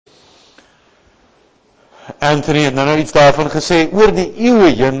Anthony het nou iets daarvan gesê, oor die eeue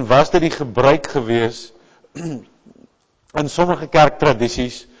heen was dit die gebruik gewees in sommige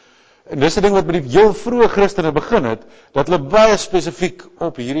kerktradisies, en dis 'n ding wat met die heel vroeë Christene begin het, dat hulle baie spesifiek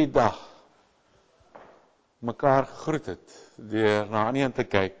op hierdie dag mekaar gegroet het, deur na ander een te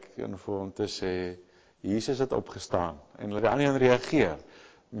kyk en vir hom te sê, Jesus het opgestaan, en hulle die ander een reageer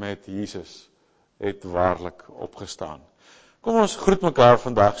met Jesus het waarlik opgestaan. Kom ons groet mekaar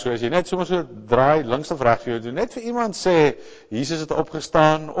vandag, so as jy net sommer so draai links of reg vir jou doen, net vir iemand sê, Jesus het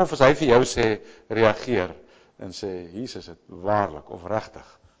opgestaan, of as hy vir jou sê, reageer, en sê, Jesus het waarlik of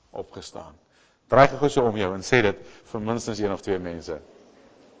regtig opgestaan. Draai gou so om jou en sê dit vir minstens 1 of 2 mense.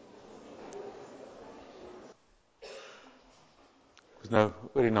 Ons nou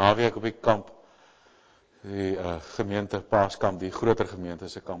oor die naweek op die kamp, die gemeente Paaskamp, die groter gemeente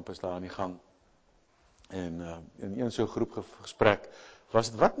se kamp is daar aan die gang. En in een so groep gesprek was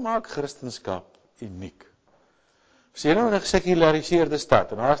dit, wat maak Christendom uniek? As jy nou in 'n gesekulariseerde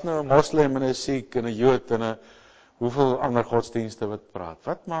stad, en daar is nou 'n moslim en 'n Sikh en 'n Jood en 'n hoeveel ander godsdienste wat praat,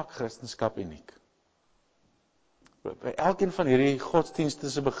 wat maak Christendom uniek? By elkeen van hierdie godsdienste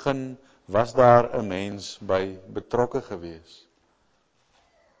se begin was daar 'n mens by betrokke gewees.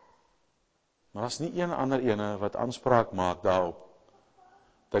 Maar daar's nie een ander ene wat aanspraak maak daarop,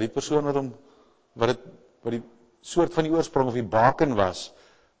 dat die persoon wat die soort van die oorsprong of die baken was,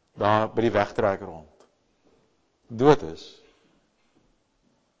 daar by die wegtrek rond, dood is.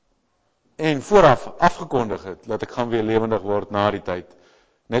 En vooraf afgekondig het, dat ek gaan weer lewendig word na die tyd.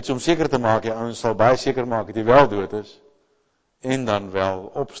 Net so om seker te maak, jy ouens sal baie seker maak, dat jy wel dood is, en dan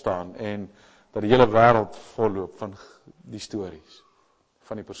wel opstaan, en dat die hele wêreld volloop van die stories,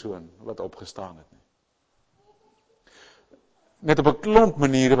 van die persoon wat opgestaan het. Net op 'n klomp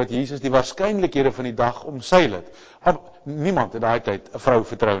maniere wat Jesus die waarskynlikhede van die dag omseil het. Niemand het daai tyd 'n vrou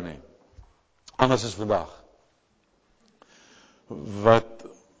vertrou nie. Anders is vandag.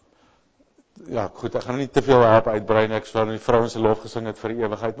 Ja goed, ek gaan nie te veel daarop uitbrei nie, ek sou die vrouens se lof gesing het vir die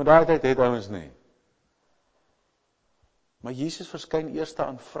ewigheid, maar daai tyd het ouens nie. Maar Jesus verskyn eerste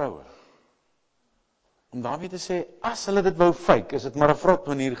aan vroue. Om daarmee te sê, as hulle dit wou fake, is dit maar 'n vrot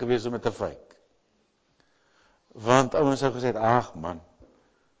manier gewees om dit te fake. Want ouens sou gesê het, ag man.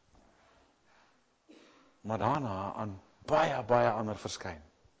 Maar daarna aan baie ander verskyn.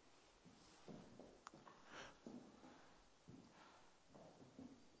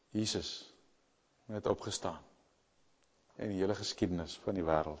 Jesus het opgestaan en die hele geskiedenis van die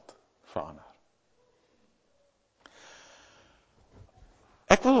wêreld verander.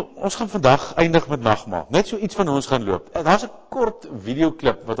 Ons gaan vandag eindig met nagmaal, net so iets van ons gaan loop. Daar's 'n kort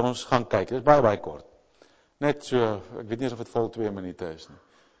videoklip wat ons gaan kyk, dit is baie kort. Net so, ek weet nie of dit vol 2 minute is nie.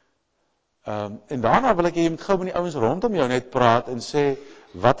 En daarna wil ek jy moet gou met die ouens rondom jou net praat en sê,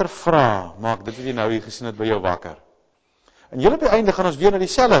 watter vrae maak dit wat jy nou hier gesien het by jou wakker? En julle op die einde gaan ons weer na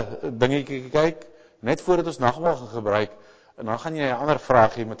dieselfde dingetjie kyk, net voordat ons nagmaal gaan gebruik, en dan gaan jy 'n ander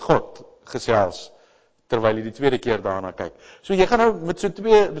vraagie met God gesels, terwyl jy die tweede keer daarna kyk. So jy gaan nou met so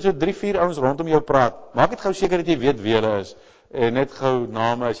 3, 4 ouens rondom jou praat, maak dit gou seker dat jy weet wie hulle is, en net gou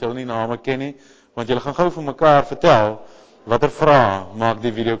name, as jy hulle nie name ken nie, want julle gaan gou vir mekaar vertel, watter vrae maak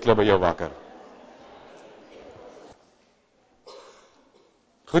die videoklip by jou wakker.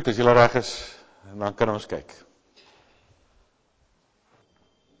 Goed, as julle reg is, dan kan ons kyk.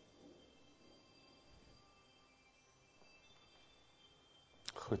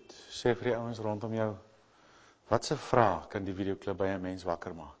 Goed, sê vir die ouens rondom jou, watse vraag kan die videoklip by 'n mens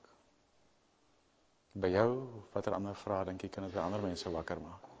wakker maak? By jou, of watter ander vraag dink jy kan dit by ander mense wakker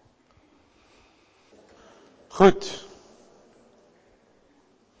maak? Goed.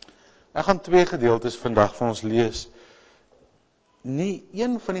 Ek gaan 2 gedeeltes vandag vir ons lees. Nie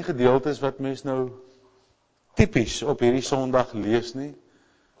een van die gedeeltes wat mens nou tipies op hierdie Sondag lees nie,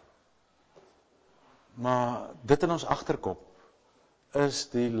 maar dit in ons agterkop is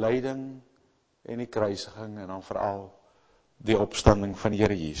die lyding en die kruisiging en dan veral die opstanding van die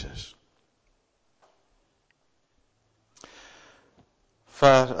Here Jesus.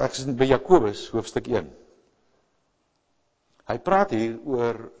 Ek is by Jakobus hoofstuk 1. Hy praat hier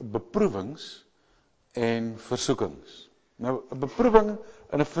oor beproewings en versoekings. Nou, 'n beproewing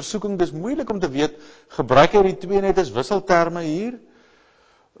en 'n versoeking, dis moeilik om te weet, gebruik hy die twee net as wisselterme hier?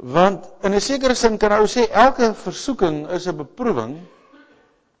 Want in 'n sekere sin kan ou sê, elke versoeking is 'n beproewing.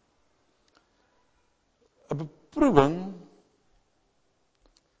 'n Beproewing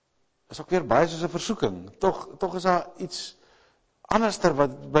is ook weer baie soos 'n versoeking. Tog is daar iets anderster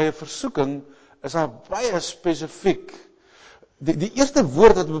wat by 'n versoeking is daar baie spesifiek. Die eerste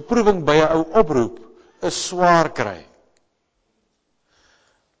woord wat beproewing by 'n ou oproep is swaar kry.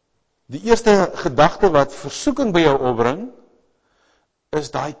 Die eerste gedagte wat versoeking by jou opbring,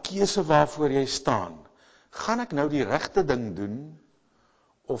 is daai keuse waarvoor jy staan. Gaan ek nou die regte ding doen,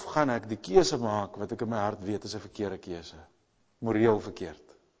 of gaan ek die keuse maak wat ek in my hart weet is 'n verkeerde keuse? Moreel verkeerd.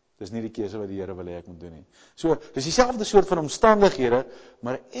 Dis nie die keuse wat die Here wil hê ek moet doen nie. So, dis dieselfde soort van omstandighede,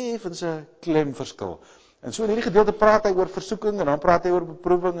 maar effens 'n klemverskil. En so in hierdie gedeelte praat hy oor versoeking, en dan praat hy oor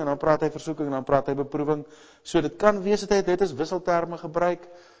beproewing, en dan praat hy versoeking, en dan praat hy beproewing. So dit kan wees dat hy dit as wisselterme gebruik,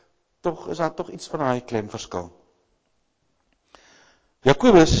 tog is daar tog iets van daai klemverskil.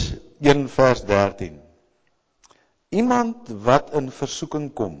 Jakobus 1 vers 13. Iemand wat in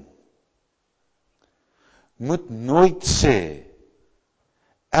versoeking kom, moet nooit sê,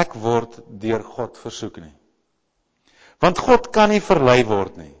 ek word deur God versoek nie. Want God kan nie verlei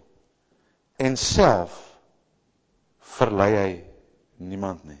word nie. En self verlei hy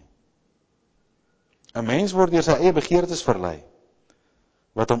niemand nie. 'n Mens word deur sy eie begeertes verlei,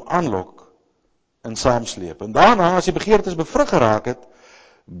 wat hom aanlok en saamsleep. En daarna, as die begeertes bevrug geraak het,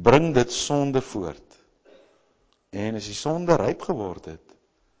 bring dit sonde voort. En as die sonde ryp geword het,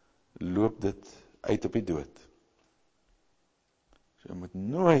 loop dit uit op die dood. So jy moet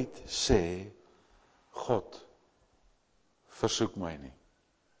nooit sê, God versoek my nie.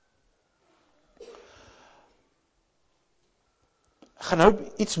 Ek gaan nou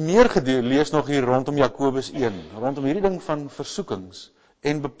iets meer lees nog hier rondom Jakobus 1, rondom hierdie ding van versoekings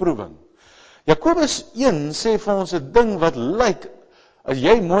en beproewing. Jakobus 1 sê vir ons 'n ding wat lyk, as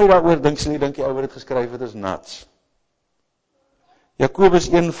jy mooi daaroor dink, sal jy dink die ou wat dit geskryf het is nuts. Jakobus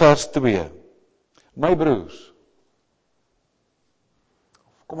 1 vers 2. My broers,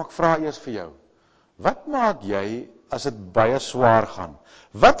 kom ek vra eers vir jou, wat maak jy as dit baie swaar gaan?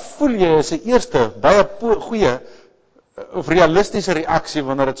 Wat voel jy as 'n eerste baie goeie of realistiese reaksie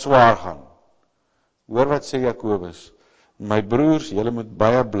wanneer dit swaar gaan? Hoor wat sê Jakobus, my broers, julle moet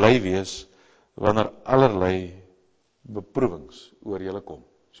baie bly wees wanneer allerlei beproewings oor julle kom.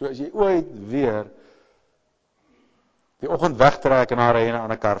 So as jy ooit weer die oggend wegtrek en haar ry 'n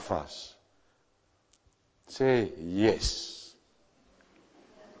ander kar vas, sê yes.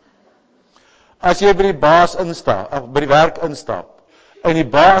 As jy by die baas instap, of by die werk instap, en die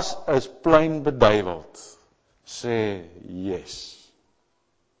baas is plein beduiweld, sê yes.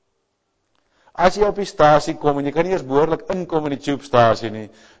 As jy op die stasie kom, en jy kan nie eers behoorlik inkom in die tube-stasie nie,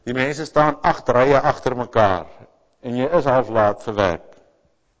 die mense staan 8 rye agter mekaar, en jy is half laat vir werk,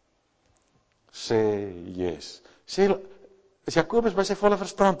 sê yes. Sê, is Jakobus by sy volle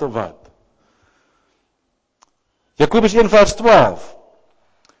verstand of wat? Jakobus 1 vers 12.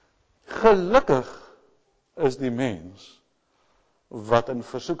 Gelukkig is die mens wat in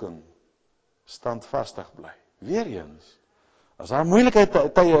versoeking standvastig bly. Weereens, as daar moeilikheid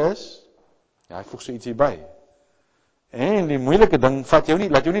tye is, ja, hy voeg so iets hierby. En die moeilike ding laat jou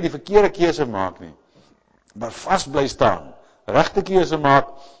nie die verkeerde keuse maak nie, maar vas bly staan, regte keuse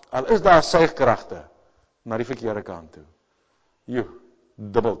maak, al is daar suigkragte na die verkeerde kant toe. Jo,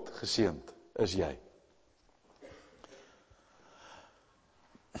 dubbeld geseënd is jy.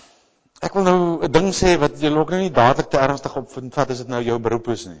 Ek wil nou 'n ding sê wat jy ook nou nie dadelik te ernstig opvat as dit nou jou beroep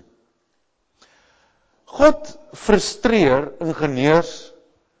is nie. God frustreer ingenieurs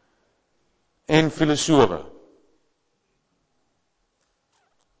en filosowe.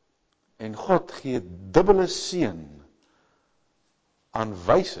 En God gee dubbele seën aan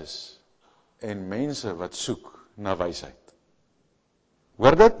wyses en mense wat soek na wysheid.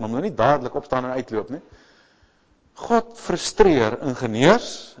 Hoor dit? Maar moet nie dadelik opstaan en uitloop nie. God frustreer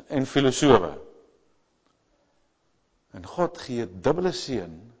ingenieurs en filosowe. En God gee dubbele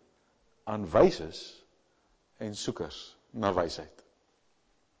seën aan wyses en soekers na wysheid.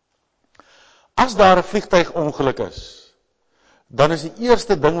 As daar 'n vliegtuigongeluk is, dan is die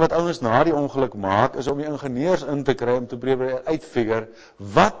eerste ding wat ouens na die ongeluk maak, is om die ingenieurs in te kry om te probeer uitfigure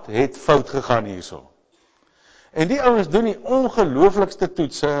wat het fout gegaan hierso. En die ouens doen die ongelooflikste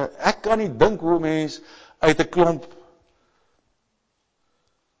toetse. Ek kan nie dink hoe mens uit 'n klomp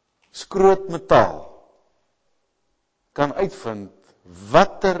skrootmetaal kan uitvind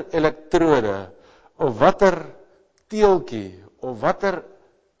watter elektrode of watter teeltjie of watter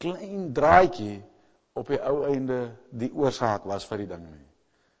klein draadjie op die ou einde die oorsaak was vir die ding nie.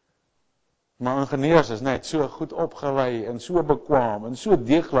 Maar ingenieurs is net so goed opgelei en so bekwaam en so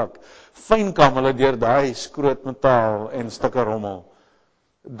deeglik fyn kam hulle deur daai skrootmetaal en stukke rommel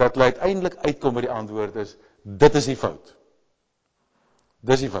dat hulle uiteindelik uitkom by die antwoord is, dit is die fout.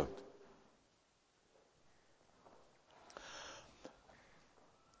 Dis die fout.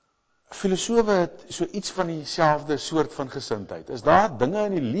 Filosowe het so iets van dieselfde soort van gesindheid. Is daar dinge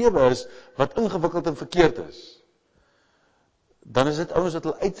in die lewe is wat ingewikkeld en verkeerd is, dan is dit ouens wat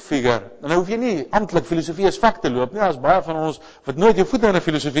hulle uitfigure. En nou hoef jy nie amptelik filosofie as vak te loop nie. Daar's baie van ons wat nooit jou voet in 'n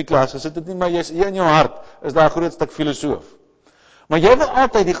filosofieklas gesit het nie, maar jy in jou hart is daar 'n groot stuk filosoof. Maar jy wil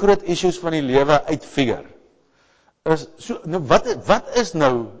altyd die groot issues van die lewe uitfigure. Nou wat is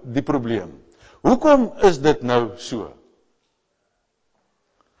nou die probleem? Hoekom is dit nou so?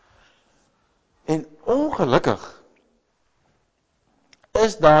 En ongelukkig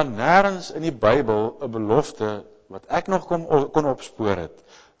is daar nêrens in die Bybel 'n belofte wat ek nog kon opspoor het,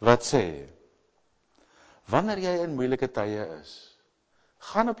 wat sê, wanneer jy in moeilike tye is,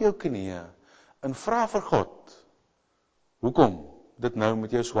 gaan op jou knieë en vra vir God, hoekom dit nou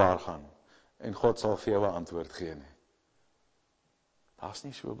met jou swaar gaan, en God sal vir jou 'n antwoord gee nie. Daar's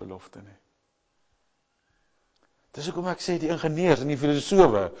nie so 'n belofte nie. Dis hoekom ek sê, die ingenieurs en die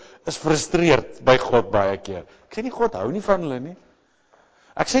filosowe is frustreerd by God baie keer. Ek sê nie, God hou nie van hulle nie.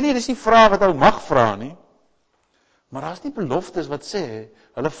 Ek sê nie, dis nie vrae wat ou mag vra nie, maar daar's nie beloftes wat sê,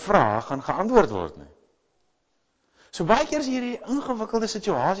 hulle vrae gaan geantwoord word nie. So baie keer is hierdie ingewikkelde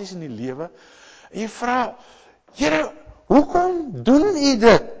situasies in die lewe, en jy vra, Here, hoekom doen U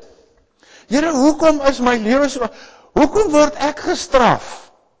dit? Here, hoekom is my lewe so, hoekom word ek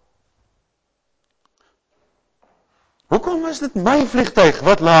gestraf? Hoekom is dit my vliegtuig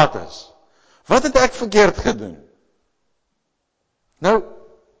wat laat is? Wat het ek verkeerd gedoen? Nou,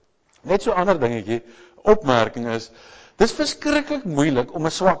 net so 'n ander dingetjie, opmerking is, dis verskriklik moeilik om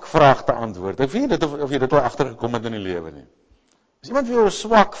 'n swak vraag te antwoord. Ek weet nie of jy dit al agtergekom het in die lewe nie. As iemand vir jou 'n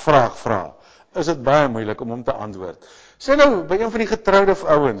swak vraag vra, is dit baie moeilik om hom te antwoord. Sê nou, by een van die getroude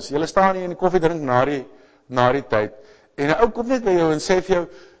ouens, julle staan hier in die koffie drink na die tyd, en 'n ou kom net by jou en sê vir jou,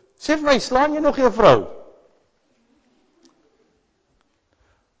 sê vir my, slaan jy nog jou vrou?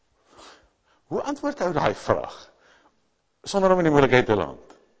 Hoe antwoord jy daai vraag? Sonder om in die moeilikheid te land.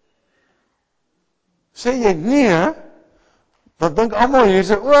 Sê jy nee, dan dink almal hier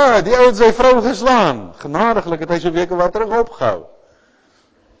sê, die ou het sy vrou geslaan. Genadiglik het hy so weke wat terug opgehou.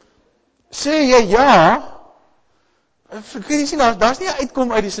 Sê jy ja, kan jy sien, daar's nie 'n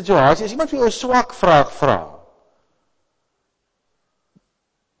uitkom uit die situasie. As iemand vir jou 'n swak vraag vra,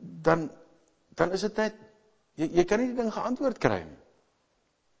 dan is dit net, jy kan nie die ding geantwoord kry nie.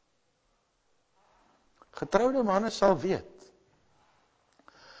 Getroude manne sal weet,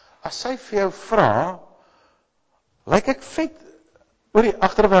 as sy vir jou vra, lyk ek vet oor die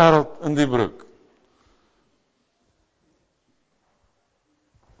agterwêreld in die broek.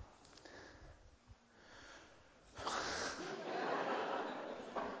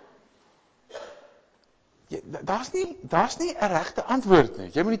 Daar's nie 'n regte antwoord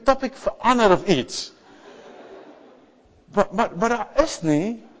nie. Jy moet die topic verander of iets. Maar daar is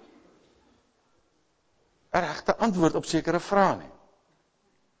nie 'n regte antwoord op sekere vrae nie.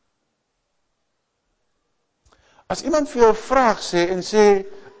 As iemand vir jou 'n vraag sê en sê,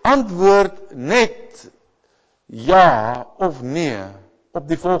 antwoord net ja of nee op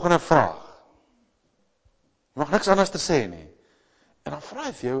die volgende vraag. Jy mag niks anders te sê nie. En dan vra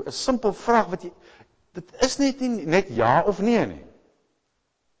hy vir jou 'n simpel vraag wat dit is net ja of nee nie.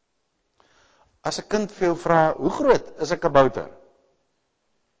 As 'n kind vir jou vra, hoe groot is 'n kabouter?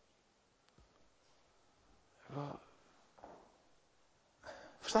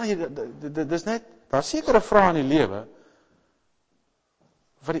 Verstaan jy, dis net, daar sekere vrae in die lewe,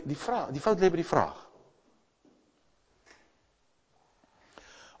 wat die fout lê by die vraag.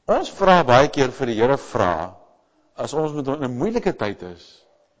 Ons vra baie keer vir die Here vra, as ons met in 'n moeilike tyd is,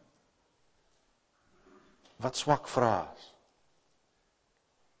 wat swak vrae is.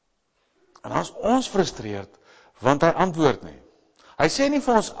 En dan is ons frustreerd, want hy antwoord nie. Hy sê nie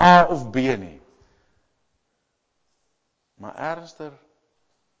vir ons A of B nie. Maar ernstiger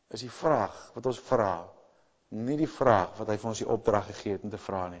is die vraag wat ons vra, nie die vraag wat hy vir ons die opdrag gegee het om te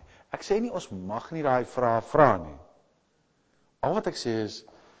vra nie. Ek sê nie ons mag nie daai vrae vra nie. Al wat ek sê is,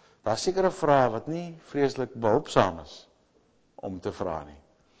 daar is sekere vrae wat nie vreeslik behulpsaam is om te vra nie.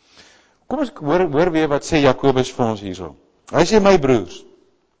 Kom ons hoor weer wat sê Jakobus vir ons hierso. Hy sê, my broers,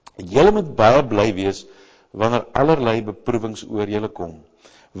 julle moet baie bly wees wanneer allerlei beproewings oor julle kom.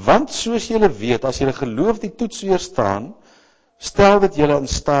 Want soos julle weet, as julle geloof die toets weerstaan, stel dit julle in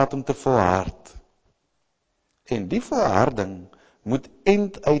staat om te volhard. En die volharding moet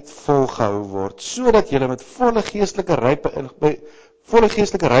einduit volgehou word, sodat julle met volle geestelike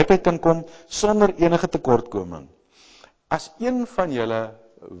rypheid kan kom sonder enige tekortkoming. As een van julle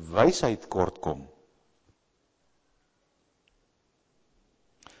wysheid kortkom,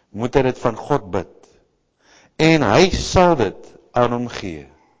 moet hy dit van God bid, en hy sal dit aan hom gee.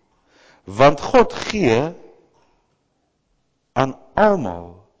 Want God gee aan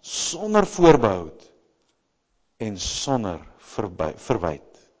almal sonder voorbehoud en sonder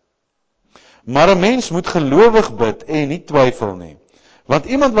verwyd. Maar 'n mens moet gelowig bid en nie twyfel nie. Want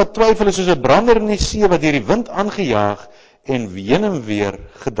iemand wat twyfel is soos 'n brander in die see wat deur die wind aangejaag en heen en weer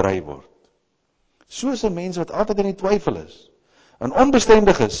gedryf word. Soos 'n mens wat altyd in die twyfel is en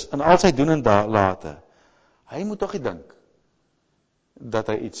onbestendig is in al sy doen en late. Hy moet tog nie dink dat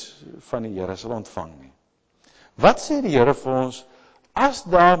hy iets van die Here sal ontvang nie. Wat sê die Here vir ons as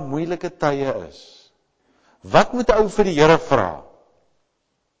daar moeilike tye is? Wat moet 'n ou vir die Here vra?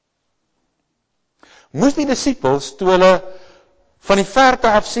 Moes die disippels, toe hulle van die verte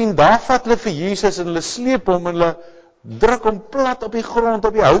af sien, daar vat hulle vir Jesus en hulle sleep hom en hulle druk hom plat op die grond,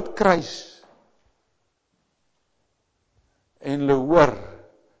 op die houtkruis. En hulle hoor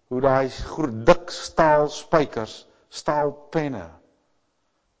hoe daai dik staal spykers, staal penne,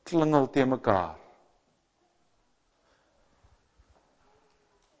 klingel teen mekaar.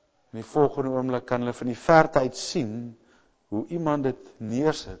 In die volgende oomblik kan hulle van die verte uit sien hoe iemand dit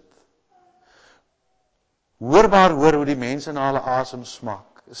neersit. Hoorbaar hoor hoe die mense na hulle asem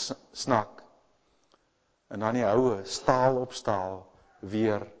snak. En dan die houe, staal op staal,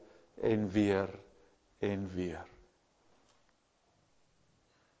 weer en weer en weer.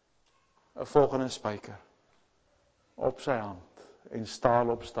 'n volgende spyker op sy hand en staal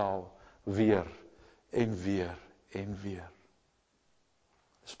op staal, weer en weer en weer.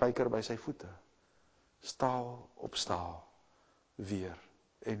 Spyker by sy voete, staal op staal, weer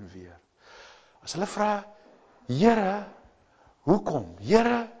en weer. As hulle vra, Here, hoekom?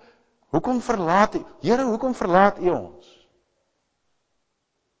 Here, hoekom verlaat U? Here, hoekom verlaat U ons?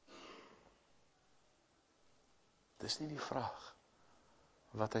 Dis nie die vraag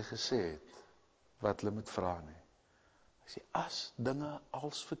wat hy gesê het, wat hulle moet vra nie. Hy sê, as dinge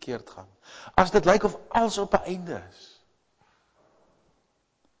als verkeerd gaan, as dit lyk of als op 'n einde is,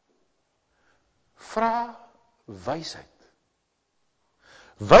 vra wysheid.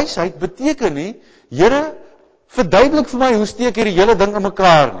 Wysheid beteken nie, Here, verduidelik vir my hoe steek hierdie hele ding in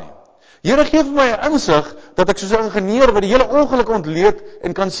mekaar nie. Here, gee vir my 'n insig dat ek soos 'n ingenieur wat die hele ongeluk ontleed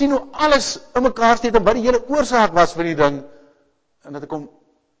en kan sien hoe alles in mekaar steek en wat die hele oorsaak was van die ding en dat ek hom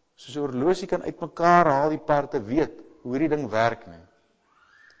soos 'n horlosie kan uitmekaar haal die parte weet hoe hierdie ding werk nie.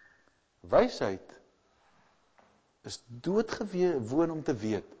 Wysheid is doodgewoon om te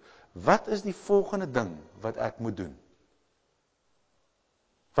weet wat is die volgende ding wat ek moet doen?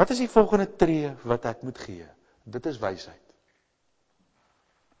 Wat is die volgende tree wat ek moet gee? Dit is wysheid.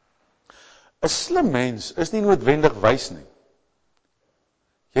 'n Slim mens is nie noodwendig wys nie.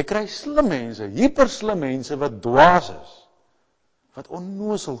 Jy kry slim mense, hyperslim mense wat dwaas is, wat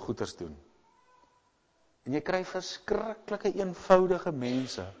onnoosel goeders doen. En jy kry verskriklike eenvoudige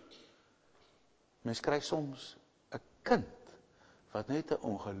mense. Mens kry soms 'n kind wat net 'n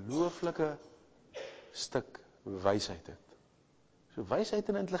ongelooflike stuk wysheid het. So wysheid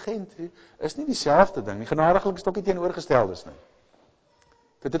en intelligentie is nie dieselfde ding nie. Genadiglik is dit ook nie teenoorgesteldes nie.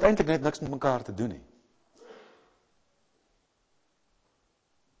 Dit het eintlik net niks met mekaar te doen nie.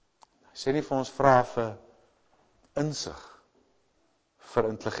 Hy sê nie vir ons vra vir insig,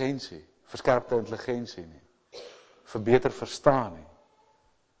 vir intelligentie, verskerpte intelligentie nie, vir beter verstaan nie.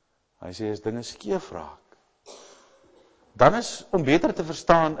 Hy sê as dinge skeef raak, dan is om beter te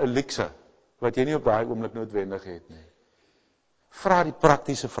verstaan 'n luukse wat jy nie op daai oomblik noodwendig het nie. Vra die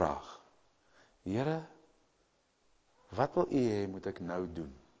praktiese vraag. Here, wat wil U hê moet ek nou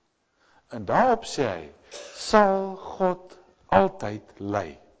doen? En daarop sê hy, sal God altyd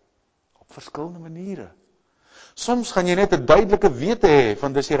lei. Op verskillende maniere. Soms gaan jy net 'n duidelike wete hê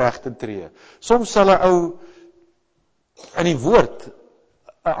van dis die regte tree. Soms sal 'n ou in die woord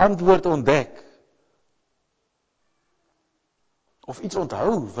 'n antwoord ontdek. Of iets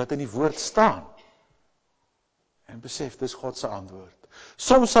onthou wat in die woord staan. En besef, dis God se antwoord.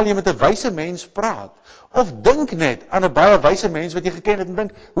 Soms sal jy met 'n wyse mens praat, of dink net aan 'n baie wyse mens wat jy geken het, en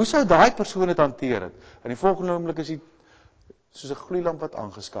dink, hoe sou daai persoon dit hanteer het? In die volgende oomblik is hy soos 'n gloeilamp wat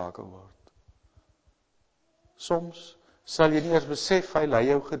aangeskakel word. Soms sal jy nie eers besef, hy lei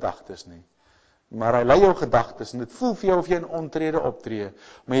jou gedagtes nie. Maar hy lei jou gedagtes, en dit voel vir jou of jy in ontrede optree,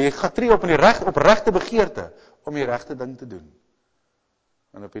 maar jy gaan tree op in die opregte begeerte, om die regte ding te doen.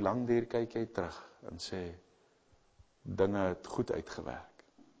 En op die lang duur kyk jy terug, en sê, dinge het goed uitgewerk.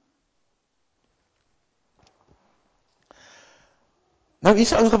 Nou, hier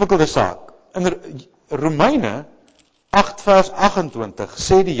is 'n ingewikkelde saak. In Romeine 8 vers 28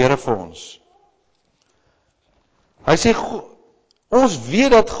 sê die Here vir ons. Hy sê, ons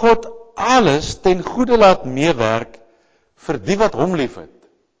weet dat God alles ten goeie laat meewerk vir die wat hom liefhet.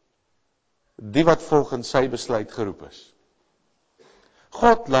 Die wat volgens sy besluit geroep is.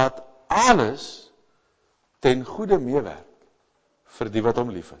 God laat alles ten goeie meewerk. vir die wat hom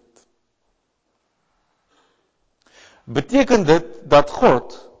liefhet. Beteken dit dat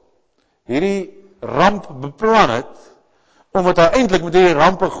God hierdie ramp beplan het, omdat hy eintlik met hierdie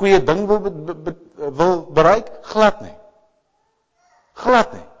ramp 'n goeie ding wil bereik? Glad nie.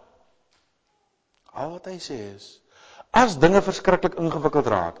 Glad nie. Al wat hy sê is, as dinge verskriklik ingewikkeld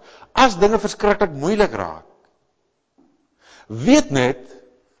raak, as dinge verskriklik moeilik raak, weet net,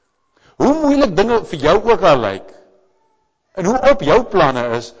 hoe moeilik dinge vir jou ook al lyk, en hoe op jou planne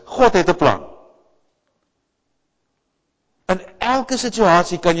is, God het 'n plan. In elke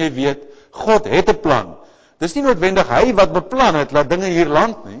situasie kan jy weet, God het 'n plan. Dis nie noodwendig hy wat beplan het, laat dinge hier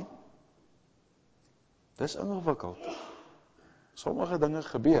land nie. Dis ingewikkeld. Sommige dinge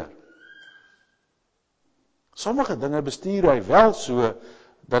gebeur. Sommige dinge bestuur hy wel so,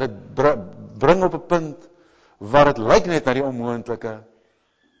 dat het bring op 'n punt, waar het lyk net na die onmoontlike,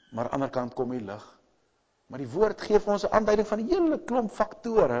 maar aan die ander kant kom die lig. Maar die woord gee vir ons 'n aanduiding van 'n hele klomp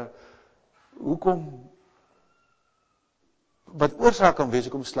faktore, hoekom, wat oorsaak kan wees,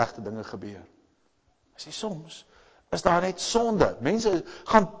 hoekom slegte dinge gebeur. Hy sê soms, is daar net sonde. Mense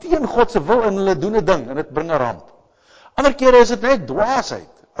gaan teen God se wil en hulle doen 'n ding, en dit bring 'n ramp. Ander kere is dit net dwaasheid.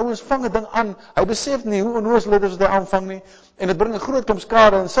 Ouens vang 'n ding aan, hy besef nie hoe onnoosel dit is wat hy aanvang nie, en dit bring 'n groot klomp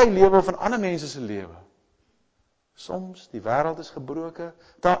skade in sy lewe of in ander mense se lewe. Soms, die wêreld is gebroken,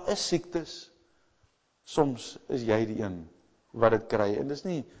 daar is siektes. Soms is jy die een wat dit kry, en dis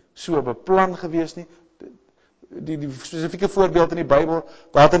nie so beplan gewees nie. Die spesifieke voorbeeld in die Bybel,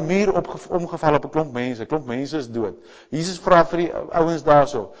 daar het 'n muur omgeval op 'n klomp mense is dood. Jesus vra vir die ouens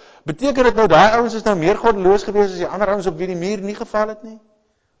daarso, beteken dit nou, daai ouens is nou meer goddeloos gewees as die ander ouens op wie die muur nie geval het nie?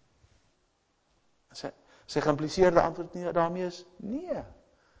 Sy geïmpliseerde antwoord nie daarmee is, nee.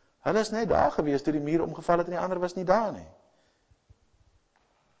 Hulle is net daar gewees toe die muur omgeval het en die ander was nie daar nie.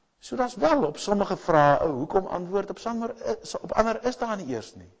 So daar's wel op sommige vrae, hoekom antwoord op ander is daar nie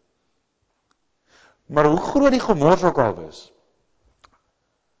eers nie. Maar hoe groot die gemors ook al is,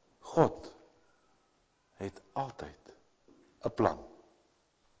 God het altyd 'n plan.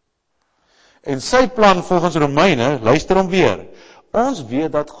 En sy plan volgens Romeine, luister hom weer, ons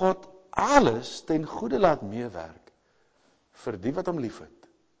weet dat God alles ten goeie laat meewerk vir die wat hom liefhet,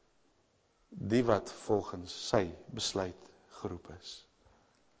 die wat volgens sy besluit geroep is.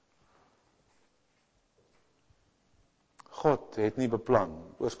 God het nie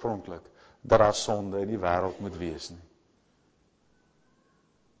beplan oorspronklik dat daar sonde in die wêreld moet wees nie.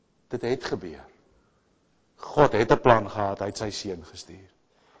 Dit het gebeur. God het 'n plan gehad, hy het sy seun gestuur.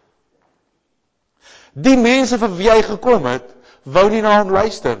 Die mense vir wie hy gekom het, wou nie na hom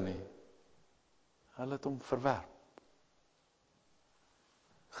luister nie. Hulle het hom verwerp.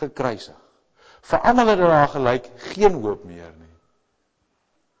 Gekruisig. Vir almal het daar gelyk geen hoop meer nie.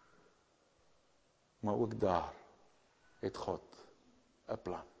 Maar ook daar het God 'n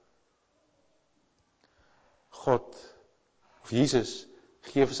plan. God, of Jesus,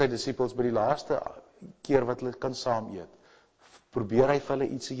 gee vir sy disippels by die laaste keer wat hulle kan saam eet, probeer hy vir hulle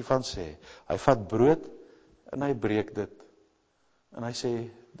iets hiervan sê. Hy vat brood en hy breek dit. En hy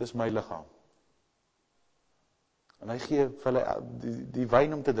sê, dis my liggaam. En hy gee vir hulle die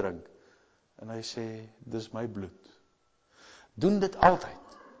wyn om te drink. En hy sê, dis my bloed. Doen dit altyd.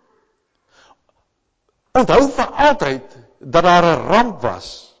 Onthou vir altyd dat daar 'n ramp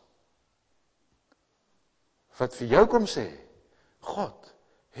was, wat vir jou kom sê, God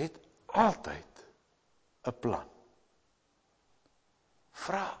het altyd 'n plan.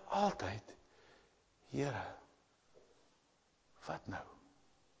 Vra altyd, Here, wat nou?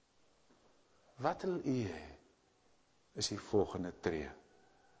 Wat wil U hê is die volgende tree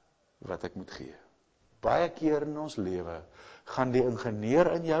wat ek moet gee? Baie keer in ons lewe gaan die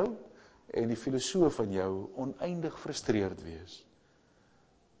ingenieur in jou en die filosoof in jou oneindig frustreerd wees.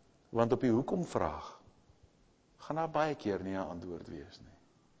 Want op die hoekom vraag gaan daar baie keer nie 'n antwoord wees nie.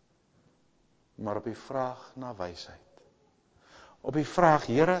 Maar op die vraag na wysheid. Op die vraag,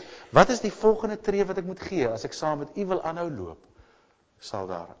 Here, wat is die volgende tree wat ek moet gee as ek saam met U wil aanhou loop? Sal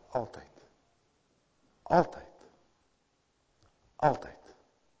daar altyd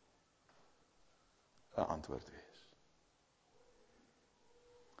 'n antwoord wees.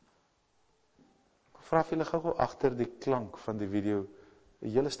 Ek vra vir julle gou agter die klank van die video 'n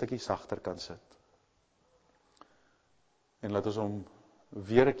hele stukkie sagter kan sit. En laat ons hom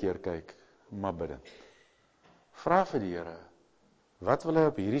weer 'n keer kyk, maar bidend. Vra vir die Here, wat wil hy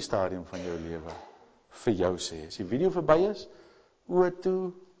op hierdie stadium van jou lewe vir jou sê? As die video verby is, oor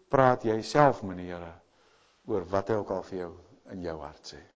toe praat jy self met die Here oor wat hy ook al vir jou in jou hart sê.